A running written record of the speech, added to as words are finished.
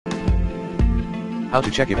How to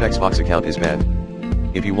check if Xbox account is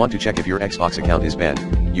banned. If you want to check if your Xbox account is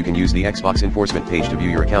banned, you can use the Xbox enforcement page to view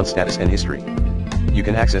your account status and history. You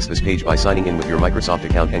can access this page by signing in with your Microsoft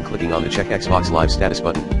account and clicking on the Check Xbox Live Status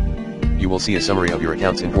button. You will see a summary of your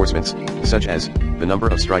account's enforcements, such as the number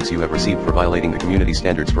of strikes you have received for violating the community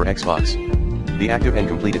standards for Xbox, the active and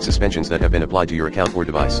completed suspensions that have been applied to your account or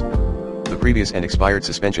device, the previous and expired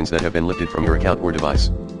suspensions that have been lifted from your account or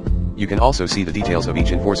device. You can also see the details of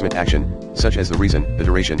each enforcement action, such as the reason, the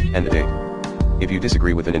duration, and the date. If you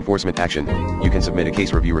disagree with an enforcement action, you can submit a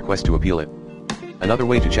case review request to appeal it. Another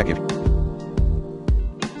way to check if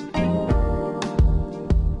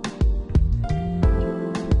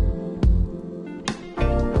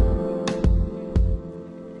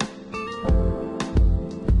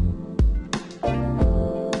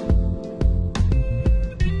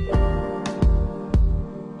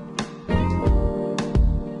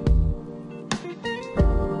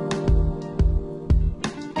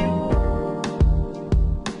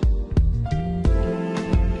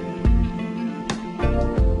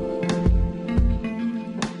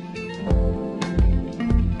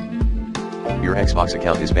your Xbox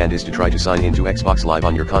account is banned is to try to sign into Xbox Live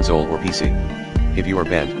on your console or PC. If you are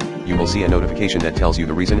banned, you will see a notification that tells you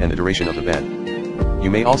the reason and the duration of the ban. You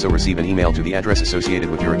may also receive an email to the address associated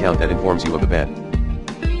with your account that informs you of the ban.